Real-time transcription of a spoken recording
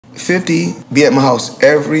50 be at my house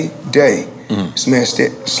every day. This man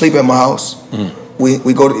sleep at my house.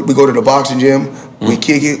 We go to the boxing gym. We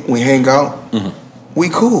kick it. We hang out. We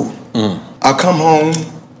cool. I come home.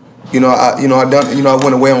 I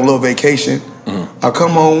went away on a little vacation. I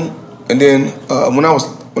come home, and then when I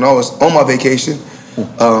was on my vacation,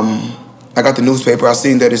 I got the newspaper. I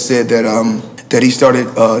seen that it said that he started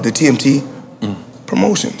the TMT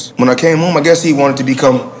promotions. When I came home, I guess he wanted to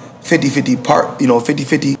become 50-50 part,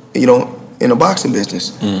 50-50, in the boxing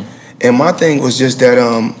business. And my thing was just that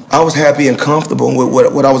I was happy and comfortable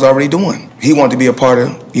with what I was already doing. He wanted to be a part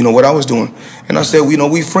of, what I was doing. And I said,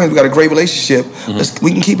 we friends, we got a great relationship.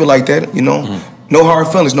 We can keep it like that, No hard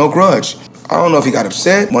feelings, no grudge. I don't know if he got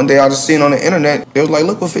upset. One day I just seen on the internet, they was like,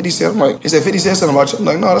 look what 50 said. I'm like, he said 50 said something about you. I'm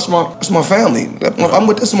like, no, that's my family. I'm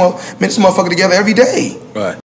with this motherfucker together every day. Right.